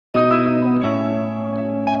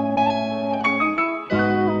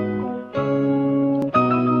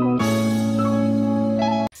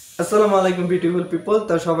আসসালামু আলাইকুম beautiful people.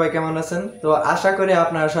 তো সবাই কেমন আছেন? তো আশা করি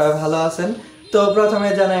আপনারা সবাই ভালো আছেন। তো প্রথমে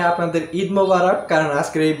জানাই আপনাদের ঈদ মোবারক, কারণ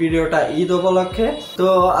আজকের এই ভিডিওটা ঈদ উপলক্ষে। তো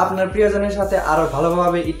আপনার প্রিয়জনের সাথে আরো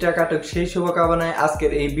ভালোভাবে ঈদটা কাটুক সেই শুভকামনায়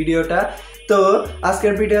আজকের এই ভিডিওটা। তো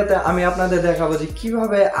আজকের ভিডিওতে আমি আপনাদের দেখাবো যে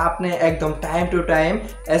কিভাবে আপনি একদম টাইম টু টাইম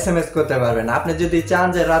SMS করতে পারবেন। আপনি যদি চান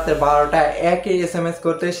যে রাতের 12টা একই SMS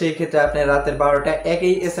করতে, সেই ক্ষেত্রে আপনি রাতের 12টা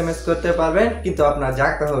একই SMS করতে পারবেন, কিন্তু আপনার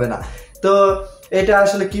জাগতে হবে না। তো এটা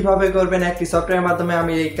আসলে কিভাবে করবেন, একটি সফটওয়্যারের মাধ্যমে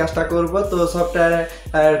আমি এই কাজটা করব। তো সফটওয়্যারের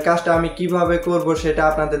কাজটা আমি কিভাবে করব সেটা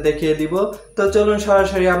আপনাদের দেখিয়ে দিব। তো চলুন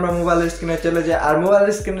সরাসরি আমরা মোবাইলের স্ক্রিনে চলে যাই। আর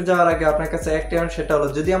মোবাইলের স্ক্রিনে যাওয়ার আগে আপনার কাছে একটি অন, সেটা হলো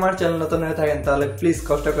যদি আমার চ্যানেল নতুন হয়ে থাকেন তাহলে প্লিজ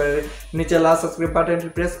কষ্ট করে নিচে লাল সাবস্ক্রাইব বাটনটি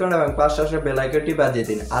প্রেস করুন এবং পাশে আসা বেল আইকনটি বাজিয়ে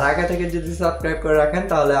দিন। আর আগে থেকে যদি সাবস্ক্রাইব করে রাখেন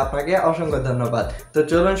তাহলে আপনাকে অসংখ্য ধন্যবাদ। তো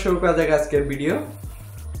চলুন শুরু করা যাক আজকের ভিডিও।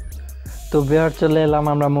 তো ভিউয়ার চলে এলাম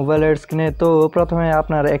আমরা মোবাইলের স্ক্রিনে। তো প্রথমে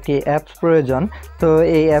আপনার একটি অ্যাপস প্রয়োজন। তো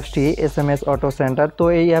এই অ্যাপসটি SMS অটো সেন্টার। তো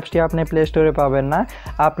এই অ্যাপসটি আপনি প্লে স্টোরে পাবেন না,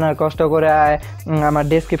 আপনার কষ্ট করে আমার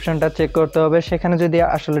ডেসক্রিপশনটা চেক করতে হবে। সেখানে যদি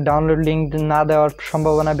আসলে ডাউনলোড লিঙ্ক না দেওয়ার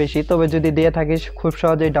সম্ভাবনা বেশি, তবে যদি দিয়ে থাকি খুব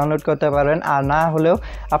সহজেই ডাউনলোড করতে পারবেন। আর না হলেও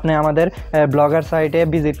আপনি আমাদের ব্লগার সাইটে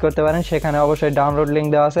ভিজিট করতে পারেন, সেখানে অবশ্যই ডাউনলোড লিঙ্ক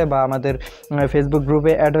দেওয়া আছে। বা আমাদের ফেসবুক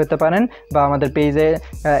গ্রুপে অ্যাড হতে পারেন বা আমাদের পেজে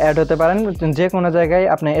অ্যাড হতে পারেন। যে কোনো জায়গায়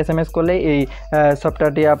আপনি SMS করলে এই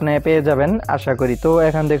সফটওয়্যারটি আপনি পেয়ে যাবেন আশা করি। তো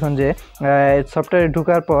এখন দেখুন যে সফটওয়্যারে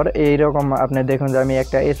ঢোকার পর এইরকম আপনি দেখুন যে আমি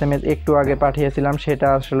একটা SMS একটু আগে পাঠিয়েছিলাম, সেটা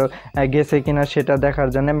আসলে গেছে কিনা সেটা দেখার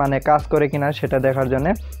জন্য, মানে কাজ করে কিনা সেটা দেখার জন্য।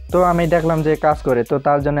 তো আমি দেখলাম যে কাজ করে, তো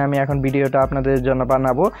তার জন্য আমি এখন ভিডিওটা আপনাদের জন্য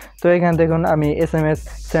বানাবো। তো এখানে দেখুন আমি SMS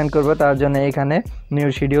সেন্ড করব, তার জন্য এখানে নিউ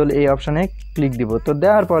শিডিউল এই অপশানে ক্লিক দিব। তো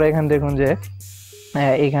দেওয়ার পর এখানে দেখুন যে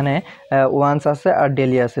এখানে ওয়ান্স আছে আর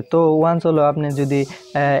ডেলি আছে। তো ওয়ান্স হলো আপনি যদি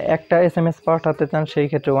একটা SMS পাঠাতে চান সেই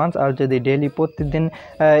ক্ষেত্রে ওয়ান্স, আর যদি ডেলি প্রতিদিন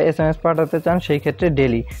SMS পাঠাতে চান সেই ক্ষেত্রে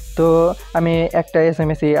ডেলি। তো আমি একটা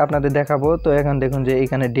SMSই আপনাদের দেখাবো। তো এখন দেখুন যে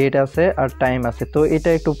এখানে ডেট আছে আর টাইম আছে। তো এটা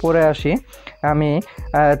একটু পরে আসি আমি।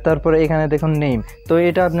 তারপরে এখানে দেখুন নেম। তো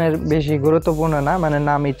এটা আপনার বেশি গুরুত্বপূর্ণ না, মানে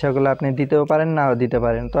নাম ইচ্ছা করলে আপনি দিতেও পারেন নাও দিতে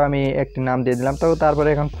পারেন। তো আমি একটি নাম দিয়ে দিলাম। তো তারপরে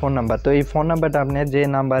এখন ফোন নাম্বার। তো এই ফোন নাম্বারটা আপনি যে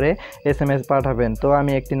নাম্বারে SMS পাঠাবেন, তো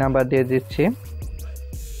আমি একটি নাম্বার দিয়ে দিচ্ছি।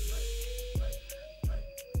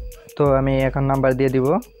 তো আমি এখন নাম্বার দিয়ে দিব।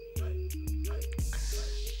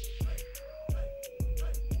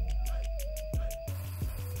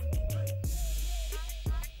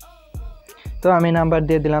 তো আমি নাম্বার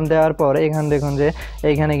দিয়ে দিলাম। দেওয়ার পর এখানে দেখুন যে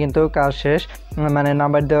এইখানে কিন্তু কাজ শেষ, মানে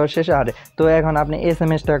নাম্বার দেওয়া শেষ। আর তো এখন আপনি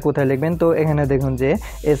SMS-টা কোথায় লিখবেন? তো এখানে দেখুন যে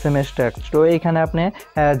SMS টেক্সট। তো এখানে আপনি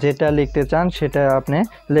যেটা লিখতে চান সেটা আপনি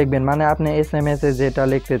লিখবেন, মানে আপনি SMS-এ যেটা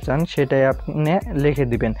লিখতে চান সেটাই আপনি লিখে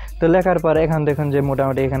দিবেন। তো লেখার পর এখন দেখুন যে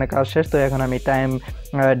মোটামুটি এখানে কাজ শেষ। তো এখন আমি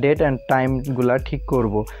ডেট অ্যান্ড টাইমগুলা ঠিক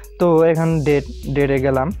করব। তো এখন ডেটে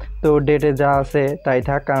গেলাম। তো ডেটে যা আছে তাই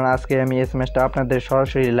থাক, কারণ আজকে আমি SMS-টা আপনাদের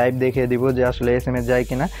সরাসরি লাইভ দেখিয়ে দিব যে আসলে SMS যায়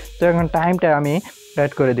কিনা। তো এখন টাইমটা আমি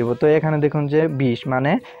অ্যাড করে দিব। তো এখানে দেখুন যে 20,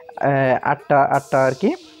 মানে 8টা আর কি।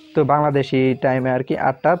 তো বাংলাদেশি টাইমে আর কি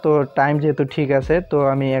 8টা। তো টাইম যেহেতু ঠিক আছে তো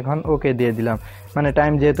আমি এখন ওকে দিয়ে দিলাম, মানে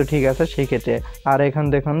টাইম যেহেতু ঠিক আছে সেই ক্ষেত্রে। আর এখন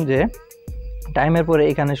দেখুন যে টাইমের পরে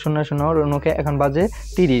এখানে 00 রনুকে এখন বাজে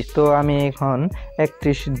 30। তো আমি এখন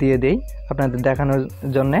 31 দিয়ে দিই আপনাদের দেখানোর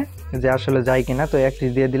জন্যে যে আসলে যায় কিনা। তো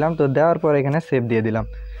 31 দিয়ে দিলাম। তো দেওয়ার পর এখানে সেভ দিয়ে দিলাম।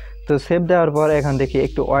 তো সেভ দেওয়ার পর এখন দেখি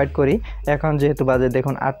একটু ওয়েট করি। এখন যেহেতু বাজে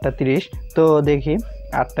দেখুন 8:30, তো দেখি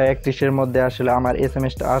 8:31-এর মধ্যে আসলে আমার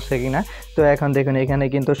SMS-টা আসে কিনা। তো এখন দেখুন এখানে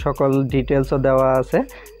কিন্তু সকল ডিটেলসও দেওয়া আছে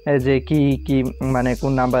যে কি মানে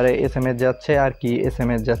কোন নাম্বারে SMS যাচ্ছে আর কি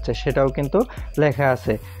SMS যাচ্ছে সেটাও কিন্তু লেখা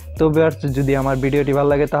আছে। তো ভিউয়ার্স, যদি আমার ভিডিওটি ভালো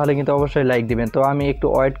লাগে তাহলে কিন্তু অবশ্যই লাইক দিবেন। তো আমি একটু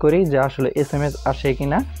ওয়েট করি যে আসলে SMS আসে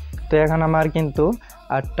কিনা। তো এখন আমার কিন্তু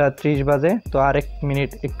 8:30 বাজে। তো আরেক মিনিট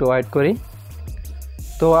একটু ওয়েট করি।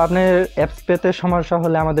 তো আপনার অ্যাপস পেতে সমস্যা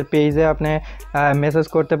হলে আমাদের পেজে আপনি মেসেজ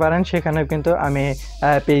করতে পারেন, সেখানে কিন্তু আমি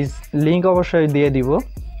পেজ লিঙ্ক অবশ্যই দিয়ে দিব।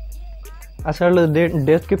 আসলে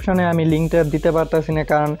ডেসক্রিপশনে আমি লিঙ্কটা দিতে পারতেছি না,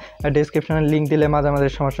 কারণ ডেসক্রিপশনে লিঙ্ক দিলে মাঝে মাঝে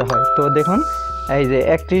সমস্যা হয়। তো দেখুন এই যে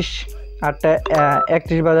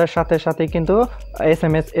 8:31 বাজার সাথে সাথে কিন্তু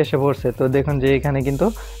SMS এসে পড়ছে। তো দেখুন যে এখানে কিন্তু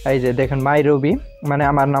এই যে দেখুন মাই রবি, মানে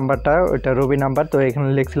আমার নাম্বারটা ওইটা রবি নাম্বার। তো এখানে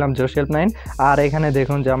লিখছিলাম Help9। আর এখানে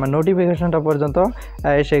দেখুন যে আমার নোটিফিকেশনটা পর্যন্ত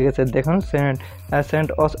এসে গেছে। দেখুন সেন্ড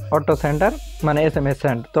অটো সেন্টার, মানে SMS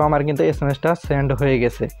সেন্ড। তো আমার কিন্তু SMS-টা সেন্ড হয়ে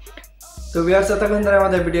গেছে। তো ভিউয়ার্স, এতক্ষণ ধরে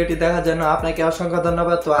আমাদের ভিডিওটি দেখার জন্য আপনাকে অসংখ্য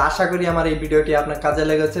ধন্যবাদ। তো আশা করি আমার এই ভিডিওটি আপনার কাজে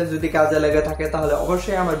লেগেছে। যদি কাজে লেগে থাকে তাহলে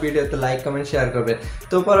অবশ্যই আমার ভিডিওতে লাইক কমেন্ট শেয়ার করবেন।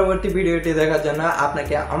 তো পরবর্তী ভিডিওটি দেখার জন্য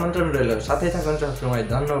আপনাকে আমন্ত্রণ রইল, সাথে থাকুন সবসময়।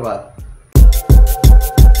 ধন্যবাদ।